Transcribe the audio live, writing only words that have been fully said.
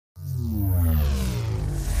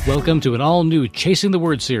Welcome to an all-new Chasing the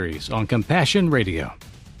Word series on Compassion Radio.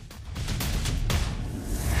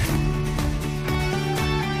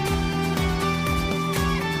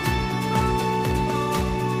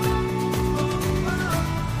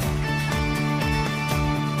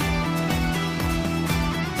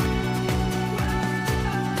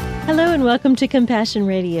 Hello and welcome to Compassion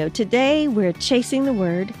Radio. Today we're chasing the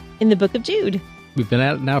Word in the book of Jude. We've been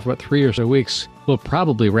at it now for about 3 or so weeks. We'll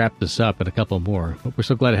probably wrap this up in a couple more, but we're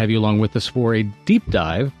so glad to have you along with us for a deep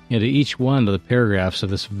dive into each one of the paragraphs of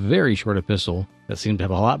this very short epistle that seems to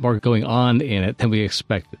have a lot more going on in it than we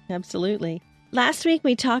expected. Absolutely. Last week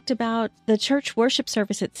we talked about the church worship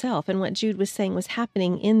service itself and what Jude was saying was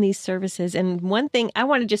happening in these services. And one thing, I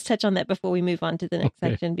want to just touch on that before we move on to the next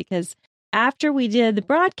section, because after we did the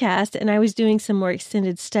broadcast and I was doing some more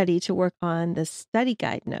extended study to work on the study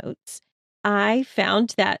guide notes, I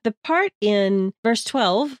found that the part in verse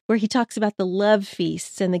 12 where he talks about the love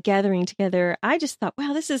feasts and the gathering together, I just thought,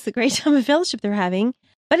 wow, this is the great time of fellowship they're having.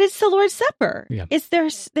 But it's the Lord's Supper. Yeah. It's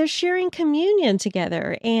they're sharing communion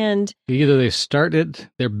together. And either they started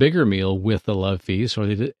their bigger meal with the love feast or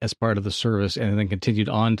they did it as part of the service and then continued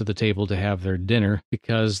on to the table to have their dinner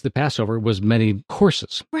because the Passover was many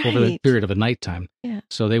courses over the period of a nighttime. Yeah.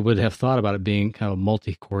 So they would have thought about it being kind of a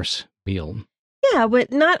multi-course meal. Yeah,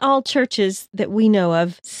 but not all churches that we know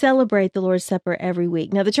of celebrate the Lord's Supper every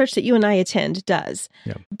week. Now, the church that you and I attend does,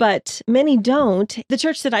 but many don't. The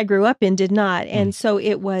church that I grew up in did not. And so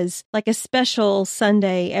it was like a special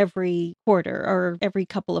Sunday every quarter or every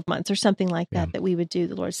couple of months or something like that we would do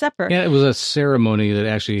the Lord's Supper. Yeah, it was a ceremony that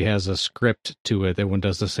actually has a script to it. Everyone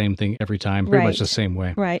does the same thing every time, pretty much the same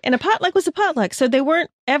way. Right. And a potluck was a potluck. So they weren't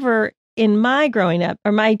ever in my growing up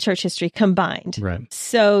or my church history combined. Right.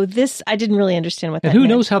 So this, I didn't really understand what that meant. And who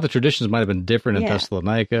meant. knows how the traditions might have been different in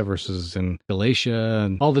Thessalonica versus in Galatia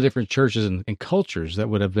and all the different churches and cultures that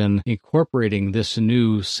would have been incorporating this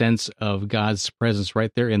new sense of God's presence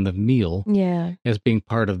right there in the meal as being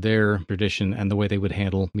part of their tradition and the way they would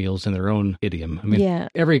handle meals in their own idiom. I mean,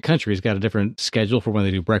 every country's got a different schedule for when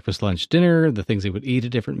they do breakfast, lunch, dinner, the things they would eat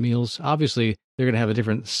at different meals. Obviously, they're going to have a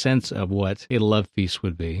different sense of what a love feast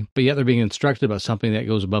would be. But yet they're being instructed about something that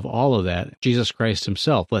goes above all of that. Jesus Christ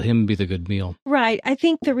himself, let him be the good meal. Right. I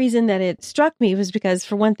think the reason that it struck me was because,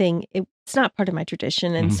 for one thing, it's not part of my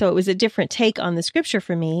tradition. And so it was a different take on the scripture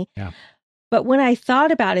for me. Yeah. But when I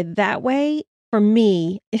thought about it that way, for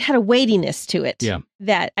me, it had a weightiness to it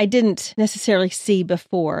that I didn't necessarily see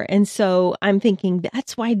before. And so I'm thinking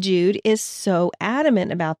that's why Jude is so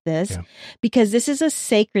adamant about this, because this is a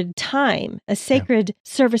sacred time, a sacred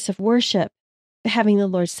service of worship, having the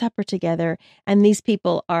Lord's Supper together, and these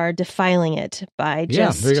people are defiling it by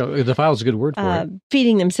just... there you go. Defile is a good word for it.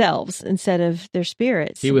 Feeding themselves instead of their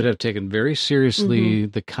spirits. He would have taken very seriously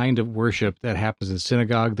the kind of worship that happens in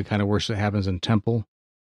synagogue, the kind of worship that happens in temple.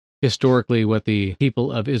 Historically, what the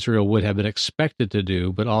people of Israel would have been expected to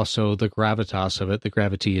do, but also the gravitas of it, the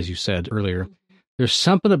gravity, as you said earlier. There's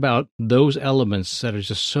something about those elements that are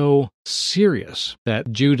just so serious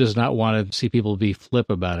that Jude does not want to see people be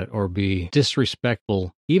flip about it or be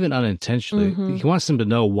disrespectful, even unintentionally. He wants them to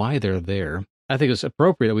know why they're there. I think it's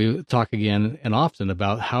appropriate that we talk again and often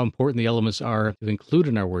about how important the elements are to include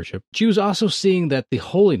in our worship. Jude's also seeing that the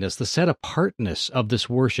holiness, the set-apartness of this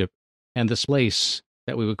worship and this place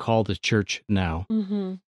that we would call the church now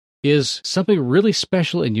is something really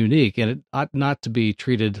special and unique, and it ought not to be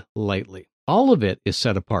treated lightly. All of it is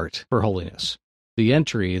set apart for holiness. The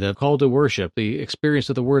entry, the call to worship, the experience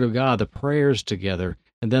of the Word of God, the prayers together,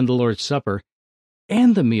 and then the Lord's Supper,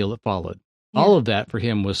 and the meal that followed. All of that for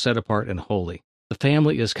him was set apart and holy. The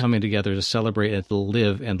family is coming together to celebrate and to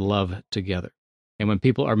live and love together. And when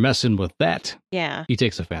people are messing with that, he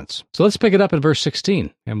takes offense. So let's pick it up in verse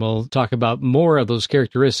 16, and we'll talk about more of those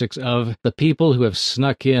characteristics of the people who have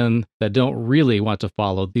snuck in that don't really want to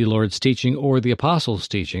follow the Lord's teaching or the apostles'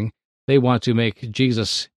 teaching. They want to make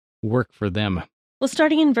Jesus work for them. Well,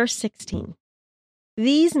 starting in verse 16,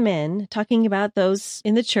 these men, talking about those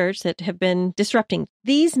in the church that have been disrupting,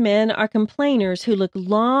 these men are complainers who look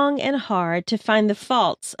long and hard to find the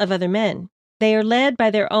faults of other men. They are led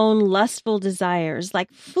by their own lustful desires,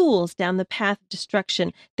 like fools down the path of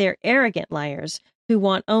destruction. They're arrogant liars who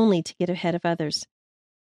want only to get ahead of others.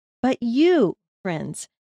 But you, friends,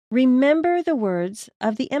 remember the words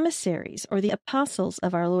of the emissaries or the apostles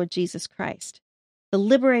of our Lord Jesus Christ, the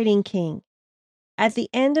liberating King. At the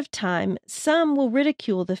end of time, some will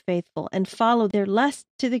ridicule the faithful and follow their lust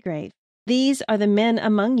to the grave. These are the men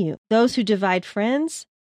among you, those who divide friends,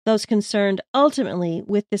 those concerned ultimately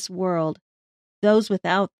with this world, those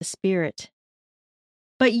without the Spirit.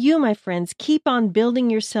 But you, my friends, keep on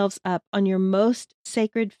building yourselves up on your most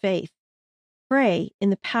sacred faith. Pray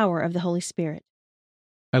in the power of the Holy Spirit.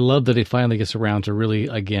 I love that he finally gets around to really,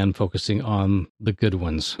 again, focusing on the good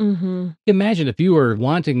ones. Mm-hmm. Imagine if you were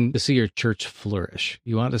wanting to see your church flourish.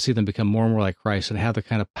 You want to see them become more and more like Christ and have the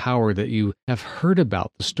kind of power that you have heard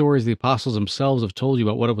about. The stories the apostles themselves have told you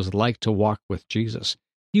about what it was like to walk with Jesus.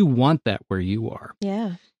 You want that where you are.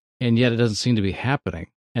 Yeah. And yet it doesn't seem to be happening.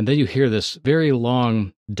 And then you hear this very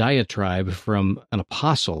long diatribe from an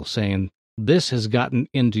apostle saying, this has gotten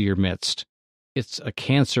into your midst. It's a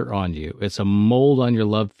cancer on you. It's a mold on your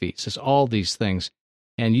love feast. It's all these things,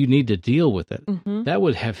 and you need to deal with it. Mm-hmm. That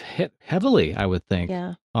would have hit heavily, I would think,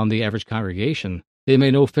 Yeah. on the average congregation. They may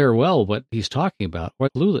know farewell what he's talking about, or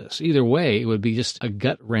clueless. Either way, it would be just a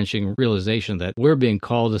gut-wrenching realization that we're being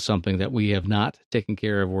called to something that we have not taken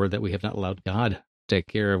care of or that we have not allowed God to take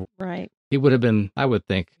care of. Right. It would have been, I would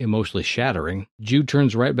think, emotionally shattering. Jude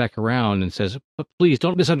turns right back around and says, but please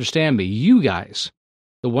don't misunderstand me. You guys,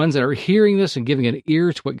 the ones that are hearing this and giving an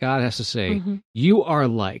ear to what God has to say, Mm-hmm. you are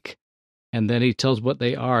like. And then he tells what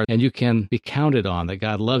they are, and you can be counted on, that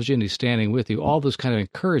God loves you and he's standing with you, all those kind of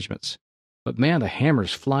encouragements. But man, the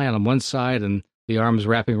hammer's flying on one side and the arms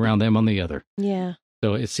wrapping around them on the other. Yeah.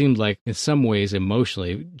 So it seemed like, in some ways,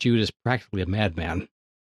 emotionally, Jude is practically a madman.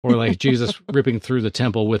 Or like Jesus ripping through the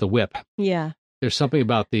temple with a whip. Yeah. There's something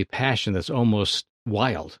about the passion that's almost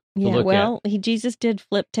wild to Yeah, look well, Jesus did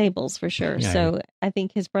flip tables for sure. Yeah. So I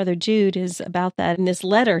think his brother Jude is about that in this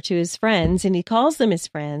letter to his friends, and he calls them his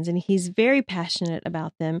friends, and he's very passionate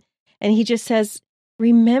about them. And he just says,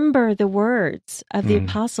 remember the words of the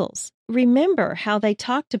apostles. Remember how they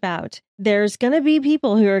talked about there's going to be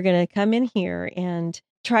people who are going to come in here and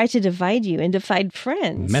try to divide you and divide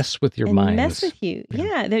friends. Mess with your and minds. mess with you.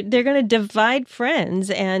 Yeah, they're going to divide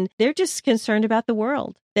friends, and they're just concerned about the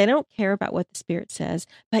world. They don't care about what the Spirit says.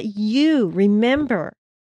 But you remember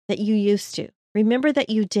that you used to. Remember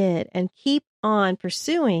that you did, and keep on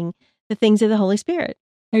pursuing the things of the Holy Spirit.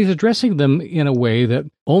 And he's addressing them in a way that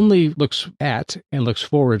only looks at and looks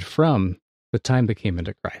forward from the time they came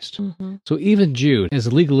into Christ. Mm-hmm. So even Jude,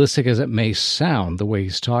 as legalistic as it may sound, the way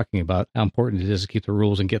he's talking about how important it is to keep the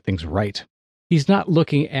rules and get things right, he's not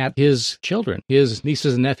looking at his children, his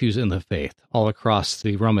nieces and nephews in the faith all across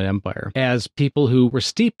the Roman Empire, as people who were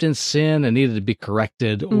steeped in sin and needed to be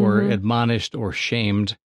corrected or admonished or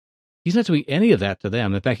shamed. He's not doing any of that to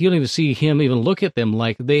them. In fact, you don't even see him even look at them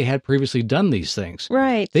like they had previously done these things.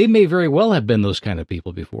 Right. They may very well have been those kind of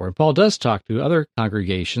people before. And Paul does talk to other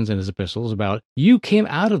congregations in his epistles about, you came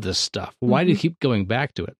out of this stuff. Why do you keep going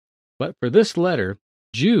back to it? But for this letter,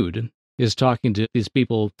 Jude is talking to these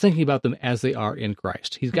people, thinking about them as they are in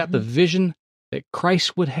Christ. He's got the vision that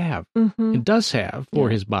Christ would have and does have for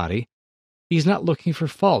his body. He's not looking for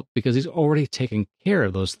fault because he's already taken care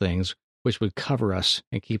of those things which would cover us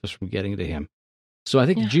and keep us from getting to him. So I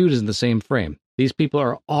think Jude is in the same frame. These people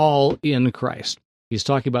are all in Christ. He's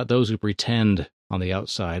talking about those who pretend on the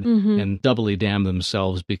outside and doubly damn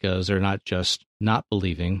themselves because they're not just not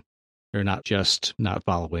believing, they're not just not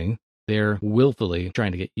following, they're willfully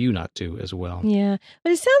trying to get you not to as well. Yeah.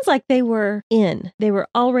 But it sounds like they were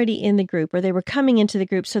already in the group, or they were coming into the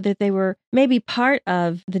group so that they were maybe part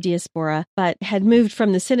of the diaspora, but had moved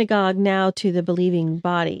from the synagogue now to the believing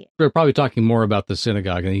body. We're probably talking more about the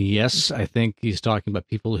synagogue. And yes, I think he's talking about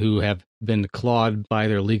people who have been clawed by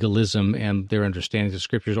their legalism and their understanding of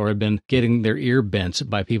scriptures, or have been getting their ear bent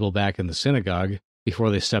by people back in the synagogue before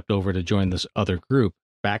they stepped over to join this other group.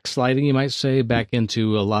 Backsliding, you might say, back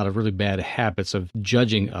into a lot of really bad habits of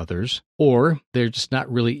judging others, or they're just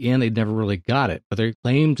not really in, they never really got it, but they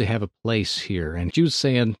claim to have a place here. And Jude's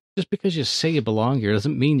saying, just because you say you belong here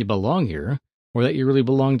doesn't mean you belong here, or that you really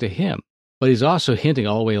belong to him. But he's also hinting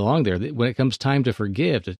all the way along there that when it comes time to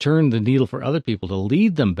forgive, to turn the needle for other people, to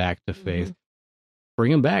lead them back to faith,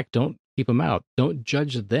 bring them back, don't keep them out. Don't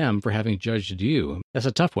judge them for having judged you. That's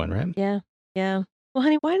a tough one, right? Yeah, yeah. Well,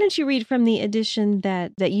 honey, why don't you read from the edition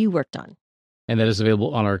that you worked on? And that is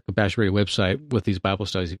available on our Compassion Radio website with these Bible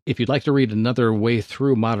studies. If you'd like to read another way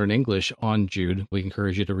through modern English on Jude, we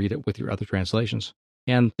encourage you to read it with your other translations.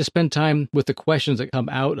 And to spend time with the questions that come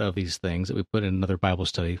out of these things that we put in another Bible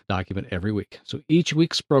study document every week. So each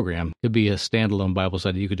week's program could be a standalone Bible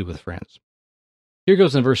study you could do with friends. Here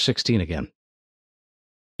goes in verse 16 again.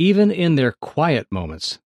 Even in their quiet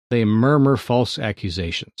moments, they murmur false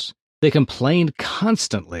accusations. They complain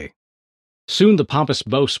constantly. Soon the pompous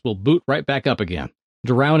boast will boot right back up again,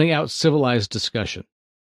 drowning out civilized discussion.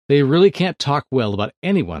 They really can't talk well about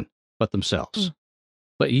anyone but themselves.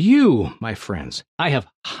 But you, my friends, I have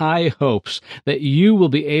high hopes that you will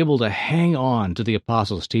be able to hang on to the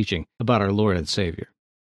apostles' teaching about our Lord and Savior.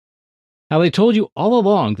 How they told you all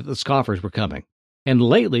along that the scoffers were coming. And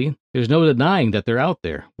lately, there's no denying that they're out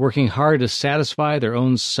there, working hard to satisfy their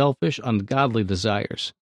own selfish, ungodly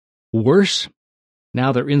desires. Worse,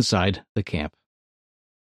 now they're inside the camp.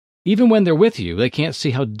 Even when they're with you, they can't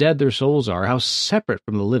see how dead their souls are, how separate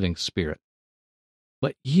from the living Spirit.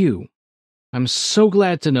 But you, I'm so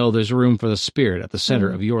glad to know there's room for the Spirit at the center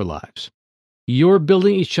of your lives. You're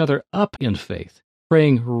building each other up in faith,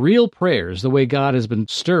 praying real prayers the way God has been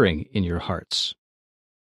stirring in your hearts.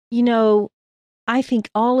 You know, I think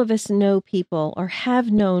all of us know people or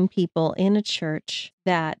have known people in a church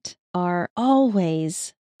that are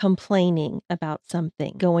always complaining about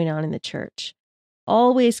something going on in the church,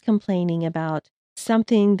 always complaining about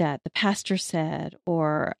something that the pastor said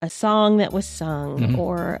or a song that was sung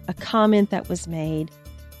or a comment that was made.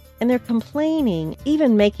 And they're complaining,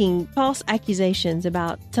 even making false accusations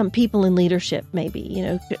about some people in leadership,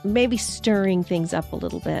 maybe stirring things up a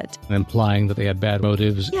little bit. Implying that they had bad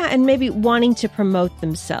motives. Yeah, and maybe wanting to promote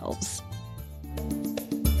themselves.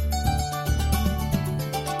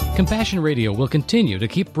 Compassion Radio will continue to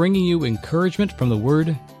keep bringing you encouragement from the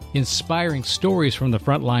Word, inspiring stories from the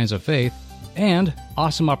front lines of faith, and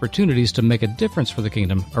awesome opportunities to make a difference for the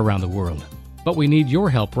kingdom around the world. But we need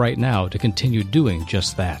your help right now to continue doing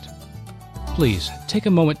just that. Please take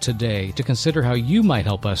a moment today to consider how you might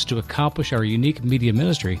help us to accomplish our unique media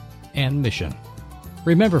ministry and mission.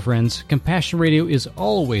 Remember, friends, Compassion Radio is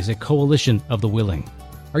always a coalition of the willing.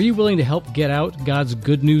 Are you willing to help get out God's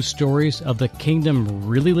good news stories of the kingdom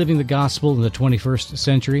really living the gospel in the 21st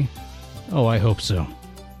century? Oh, I hope so.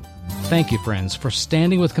 Thank you, friends, for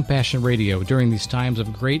standing with Compassion Radio during these times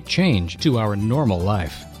of great change to our normal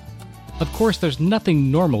life. Of course, there's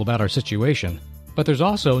nothing normal about our situation, but there's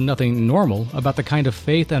also nothing normal about the kind of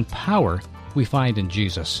faith and power we find in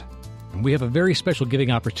Jesus. We have a very special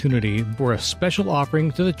giving opportunity for a special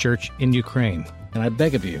offering to the church in Ukraine. And I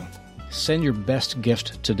beg of you, send your best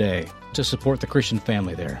gift today to support the Christian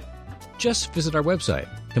family there. Just visit our website,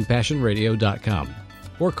 CompassionRadio.com,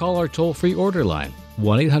 or call our toll-free order line,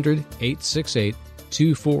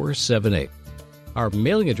 1-800-868-2478. Our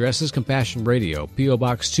mailing address is Compassion Radio, P.O.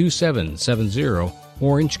 Box 2770,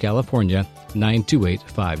 Orange, California,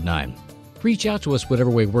 92859. Reach out to us whatever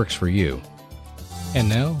way works for you. And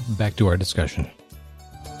now, back to our discussion.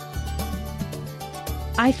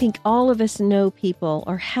 I think all of us know people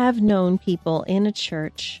or have known people in a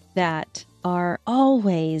church that are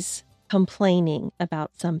always complaining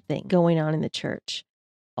about something going on in the church,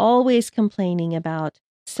 always complaining about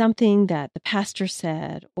something that the pastor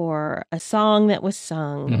said or a song that was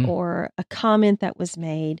sung or a comment that was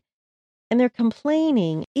made. And they're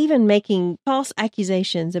complaining, even making false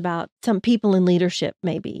accusations about some people in leadership,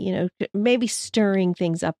 maybe stirring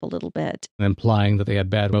things up a little bit. Implying that they had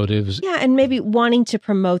bad motives. Yeah, and maybe wanting to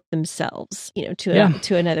promote themselves,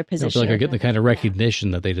 to another position. They feel like they're getting the kind of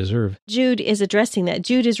recognition that they deserve. Jude is addressing that.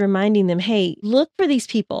 Jude is reminding them, hey, look for these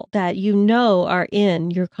people that you know are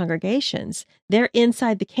in your congregations. They're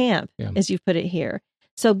inside the camp, as you put it here.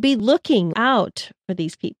 So be looking out for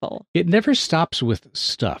these people. It never stops with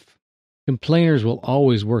stuff. Complainers will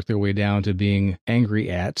always work their way down to being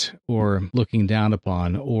angry at or looking down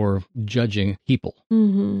upon or judging people.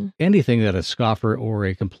 Anything that a scoffer or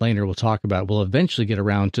a complainer will talk about will eventually get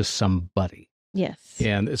around to somebody. Yes.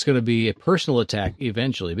 And it's going to be a personal attack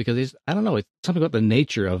eventually because it's something about the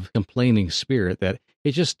nature of complaining spirit that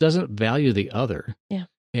it just doesn't value the other. Yeah.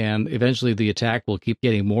 And eventually the attack will keep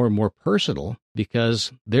getting more and more personal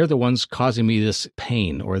because they're the ones causing me this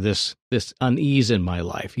pain or this unease in my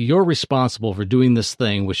life. You're responsible for doing this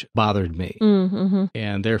thing which bothered me.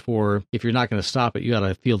 And therefore, if you're not going to stop it, you got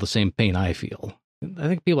to feel the same pain I feel. I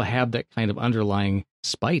think people have that kind of underlying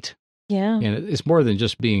spite. Yeah. And it's more than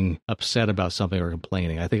just being upset about something or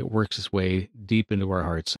complaining. I think it works its way deep into our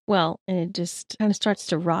hearts. Well, and it just kind of starts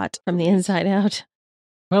to rot from the inside out.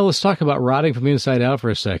 Well, let's talk about rotting from the inside out for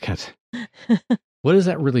a second. What does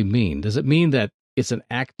that really mean? Does it mean that it's an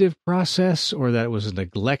active process or that it was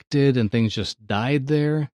neglected and things just died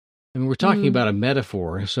there? I mean, we're talking about a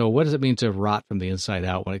metaphor. So what does it mean to rot from the inside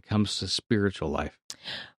out when it comes to spiritual life?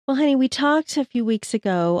 Well, honey, we talked a few weeks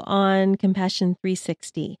ago on Compassion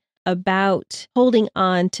 360 about holding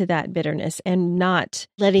on to that bitterness and not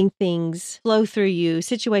letting things flow through you,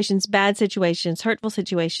 situations, bad situations, hurtful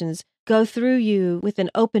situations, go through you with an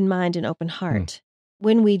open mind and open heart.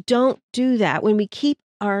 When we don't do that, when we keep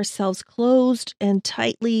ourselves closed and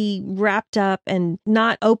tightly wrapped up and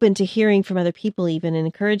not open to hearing from other people, even in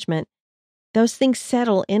encouragement, those things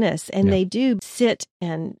settle in us and they do sit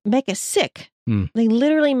and make us sick They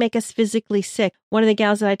literally make us physically sick. One of the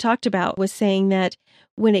gals that I talked about was saying that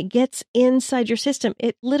when it gets inside your system,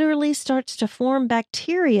 it literally starts to form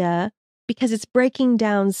bacteria because it's breaking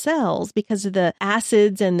down cells because of the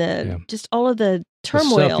acids and just all of the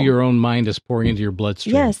turmoil. The stuff your own mind is pouring into your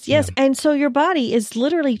bloodstream. Yes. And so your body is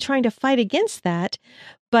literally trying to fight against that,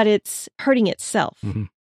 but it's hurting itself.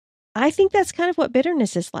 I think that's kind of what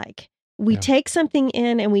bitterness is like. We take something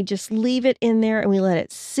in and we just leave it in there and we let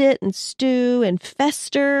it sit and stew and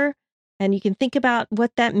fester. And you can think about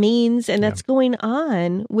what that means. And that's going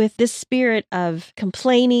on with this spirit of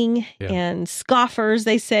complaining and scoffers,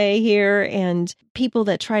 they say here, and people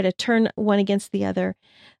that try to turn one against the other.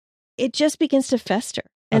 It just begins to fester.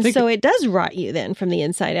 And so it does rot you then from the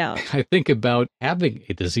inside out. I think about having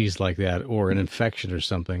a disease like that or an infection or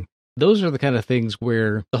something. Those are the kind of things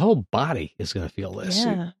where the whole body is going to feel this.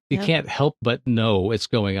 You can't help but know it's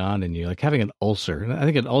going on in you, like having an ulcer. And I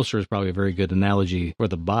think an ulcer is probably a very good analogy for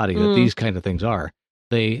the body that these kind of things are.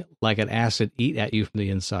 They, like an acid, eat at you from the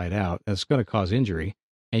inside out. And it's going to cause injury.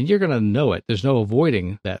 And you're going to know it. There's no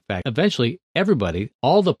avoiding that fact. Eventually, everybody,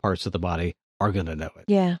 all the parts of the body are going to know it.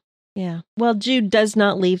 Yeah. Well, Jude does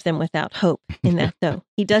not leave them without hope in that, though.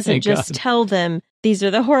 He doesn't just tell them these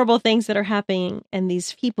are the horrible things that are happening, and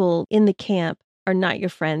these people in the camp are not your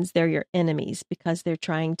friends. They're your enemies because they're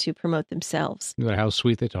trying to promote themselves. No matter how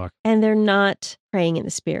sweet they talk. And they're not praying in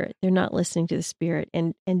the Spirit. They're not listening to the Spirit.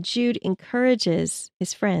 And Jude encourages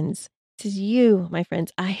his friends. He says, you, my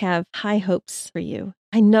friends, I have high hopes for you.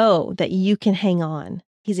 I know that you can hang on.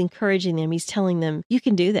 He's encouraging them. He's telling them, you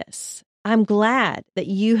can do this. I'm glad that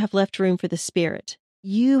you have left room for the Spirit.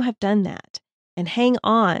 You have done that. And hang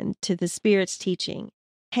on to the Spirit's teaching.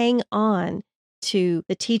 Hang on to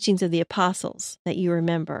the teachings of the apostles that you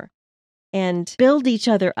remember. And build each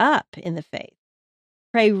other up in the faith.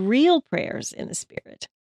 Pray real prayers in the Spirit.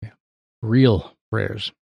 Yeah. Real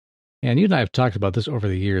prayers. And you and I have talked about this over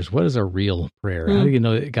the years. What is a real prayer? How do you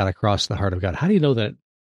know it got across the heart of God? How do you know that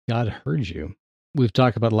God heard you? We've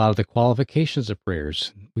talked about a lot of the qualifications of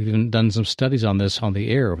prayers. We've even done some studies on this on the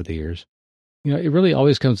air over the years. You know, it really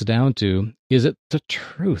always comes down to, is it the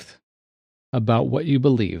truth about what you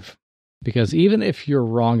believe? Because even if you're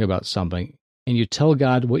wrong about something and you tell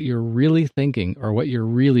God what you're really thinking or what you're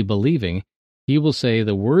really believing, He will say,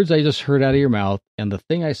 the words I just heard out of your mouth and the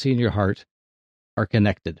thing I see in your heart are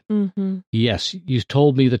connected. Yes, you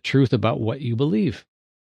told me the truth about what you believe.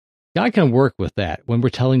 God can work with that when we're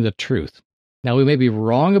telling the truth. Now, we may be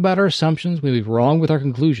wrong about our assumptions, we may be wrong with our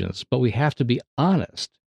conclusions, but we have to be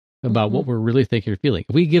honest about what we're really thinking or feeling.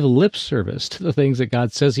 If we give lip service to the things that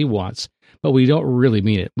God says He wants, but we don't really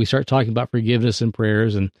mean it, we start talking about forgiveness and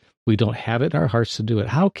prayers, and we don't have it in our hearts to do it.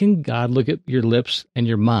 How can God look at your lips and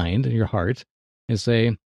your mind and your heart and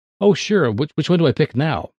say, oh, sure, which one do I pick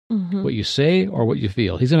now? What you say or what you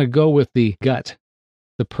feel? He's going to go with the gut,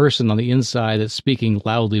 the person on the inside that's speaking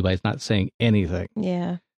loudly by not saying anything.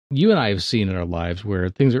 Yeah. You and I have seen in our lives where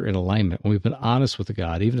things are in alignment when we've been honest with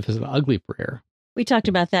God, even if it's an ugly prayer. We talked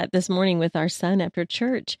about that this morning with our son after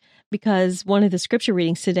church, because one of the scripture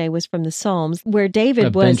readings today was from the Psalms, where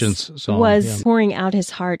David was pouring out his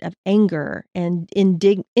heart of anger and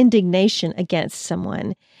indignation against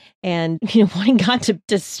someone and, wanting God to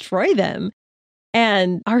destroy them.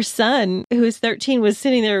 And our son, who is 13, was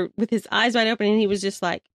sitting there with his eyes wide open, and he was just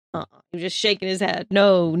like, he was just shaking his head.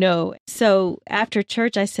 No. So after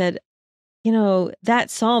church, I said, that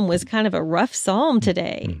psalm was kind of a rough psalm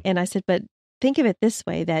today. And I said, but think of it this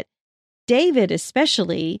way, that David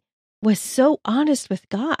especially was so honest with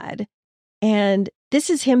God. And this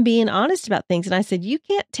is him being honest about things. And I said, you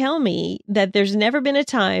can't tell me that there's never been a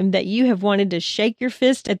time that you have wanted to shake your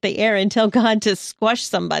fist at the air and tell God to squash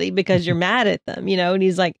somebody because you're mad at them, And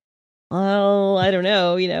he's like, well, I don't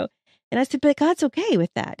know, And I said, but God's okay with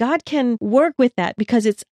that. God can work with that because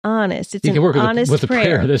it's honest. It's an honest with a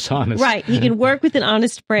prayer that's honest. Right. He can work with an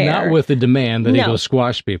honest prayer. Not with the demand that he go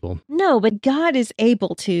squash people. No, but God is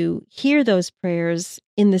able to hear those prayers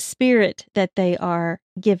in the spirit that they are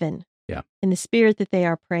given. Yeah. In the spirit that they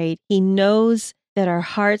are prayed. He knows that our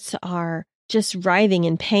hearts are just writhing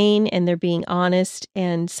in pain and they're being honest.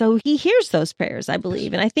 And so he hears those prayers, I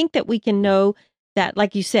believe. And I think that we can know that,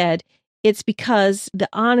 like you said, it's because the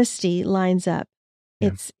honesty lines up.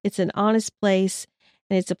 Yeah. It's an honest place,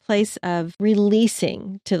 and it's a place of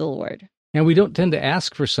releasing to the Lord. And we don't tend to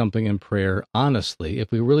ask for something in prayer honestly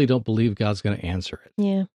if we really don't believe God's going to answer it.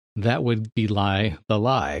 Yeah. That would belie the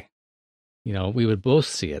lie. We would both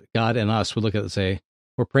see it. God and us would look at it and say,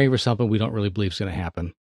 we're praying for something we don't really believe is going to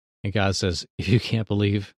happen. And God says, if you can't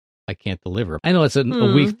believe, I can't deliver. I know it's a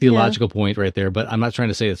weak theological point right there, but I'm not trying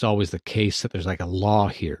to say it's always the case that there's like a law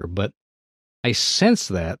here. But I sense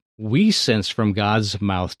that. We sense from God's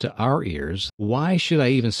mouth to our ears. Why should I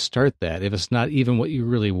even start that if it's not even what you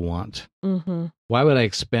really want? Mm-hmm. Why would I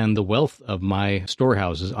expend the wealth of my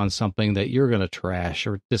storehouses on something that you're going to trash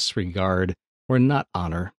or disregard or not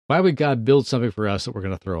honor? Why would God build something for us that we're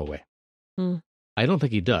going to throw away? I don't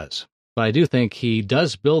think he does. But I do think he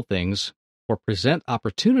does build things or present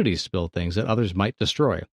opportunities to build things that others might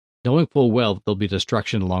destroy, knowing full well that there'll be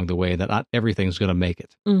destruction along the way, that not everything's going to make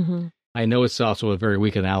it. Mm-hmm. I know it's also a very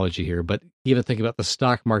weak analogy here, but even think about the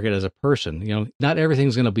stock market as a person. Not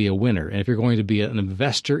everything's going to be a winner. And if you're going to be an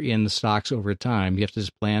investor in the stocks over time, you have to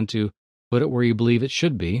just plan to put it where you believe it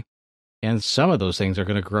should be. And some of those things are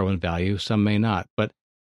going to grow in value, some may not. But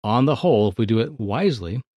on the whole, if we do it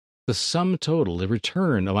wisely, the sum total, the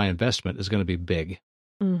return of my investment is going to be big.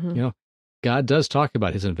 Mm-hmm. God does talk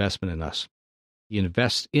about his investment in us. He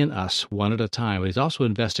invests in us one at a time, but he's also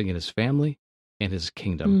investing in his family and his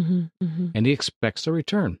kingdom. Mm-hmm. Mm-hmm. And he expects a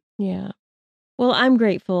return. Yeah. Well, I'm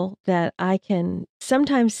grateful that I can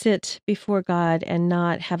sometimes sit before God and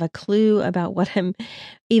not have a clue about what I'm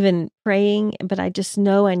even praying, but I just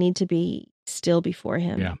know I need to be still before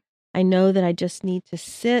him. Yeah. I know that I just need to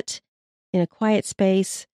sit in a quiet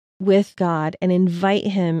space with God and invite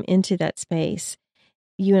him into that space.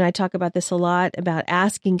 You and I talk about this a lot, about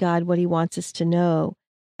asking God what he wants us to know,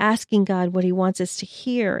 asking God what he wants us to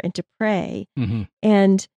hear and to pray. Mm-hmm.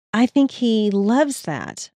 And I think he loves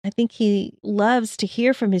that. I think he loves to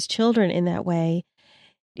hear from his children in that way.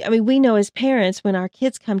 I mean, we know as parents, when our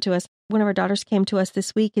kids come to us, one of our daughters came to us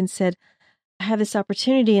this week and said, I have this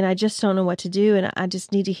opportunity and I just don't know what to do. And I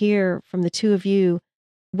just need to hear from the two of you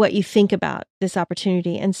what you think about this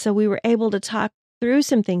opportunity. And so we were able to talk through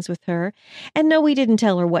some things with her. And no, we didn't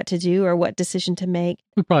tell her what to do or what decision to make.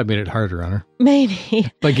 We probably made it harder on her.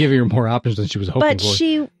 Maybe. By giving her more options than she was hoping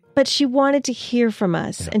for. But she wanted to hear from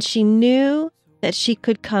us. Yeah. And she knew that she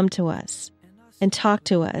could come to us and talk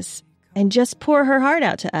to us and just pour her heart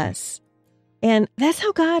out to us. And that's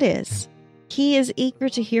how God is. He is eager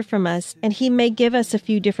to hear from us, and he may give us a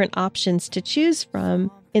few different options to choose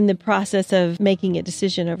from in the process of making a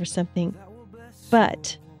decision over something.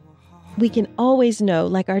 But we can always know,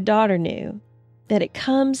 like our daughter knew, that it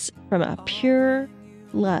comes from a pure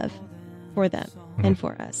love for them and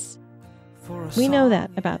for us. We know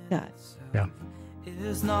that about God. Yeah.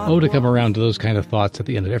 To come around to those kind of thoughts at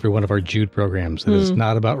the end of every one of our Jude programs. That it's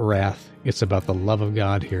not about wrath. It's about the love of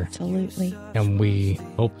God here. Absolutely. And we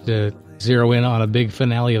hope to zero in on a big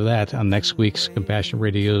finale of that on next week's Compassion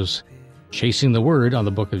Radio's Chasing the Word on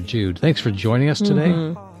the Book of Jude. Thanks for joining us today,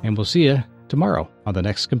 and we'll see you tomorrow on the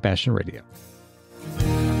next Compassion Radio.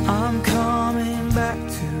 I'm coming back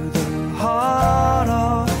to the heart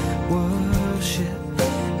of worship,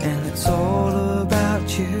 and it's all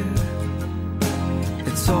about you.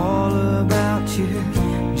 It's all about you,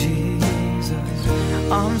 Jesus.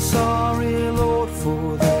 I'm sorry, Lord,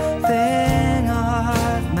 for the thing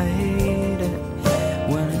I've made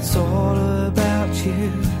it. When it's all about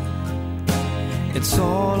you, it's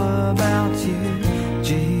all about you,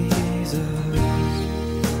 Jesus.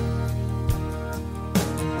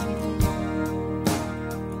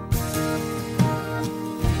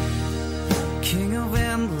 King of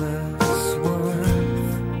endless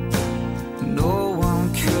worth, no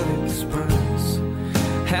one could express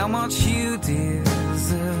how much you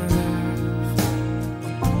deserve.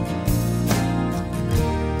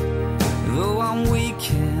 Though I'm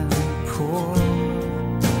weak and poor,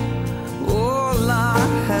 all I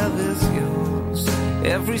have is yours,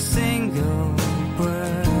 every single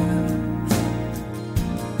breath.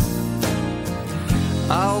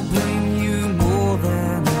 I'll blame you more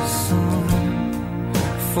than a song,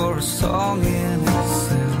 for a song in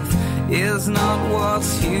itself is not what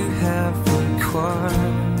you have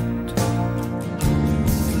required.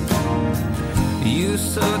 You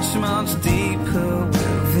search much deeper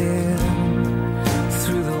within,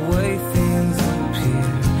 through the way things appear.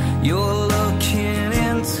 You're looking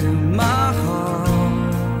into my heart,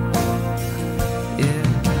 yeah.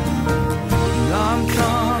 I'm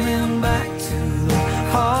coming back to the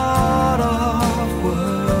heart of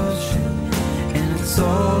worship, and it's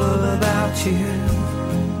all about you.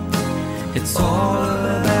 It's all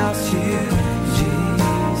about you,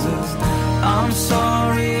 Jesus. I'm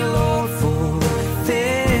sorry, Lord, for the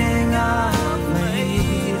thing I've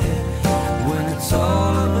made it. When it's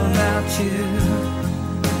all about you,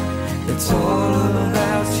 it's all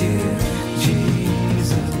about you,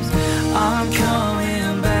 Jesus. I'm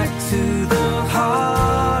coming back to the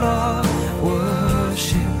heart of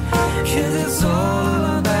worship, 'cause it's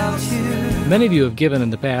all about you. Many of you have given in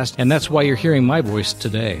the past, and that's why you're hearing my voice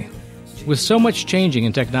today. With so much changing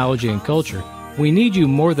in technology and culture, we need you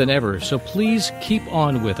more than ever, so please keep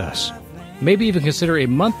on with us. Maybe even consider a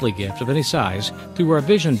monthly gift of any size through our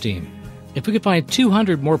Vision team. If we could find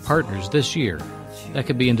 200 more partners this year, that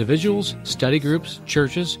could be individuals, study groups,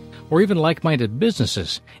 churches, or even like-minded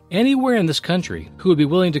businesses anywhere in this country who would be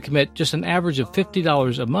willing to commit just an average of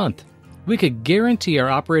 $50 a month, we could guarantee our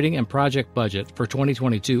operating and project budget for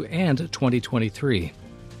 2022 and 2023.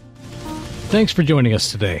 Thanks for joining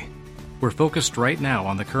us today. We're focused right now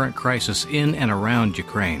on the current crisis in and around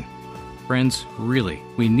Ukraine. Friends, really,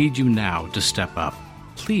 we need you now to step up.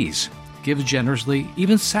 Please give generously,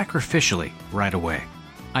 even sacrificially, right away.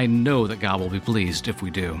 I know that God will be pleased if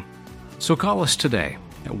we do. So call us today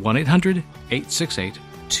at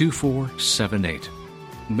 1-800-868-2478.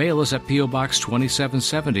 Mail us at P.O. Box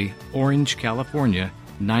 2770, Orange, California,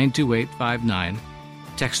 92859.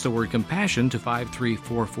 Text the word compassion to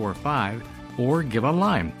 53445 or give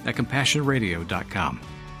online at compassionradio.com.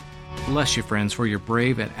 Bless you, friends, for your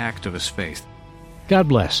brave and activist faith. God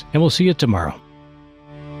bless, and we'll see you tomorrow.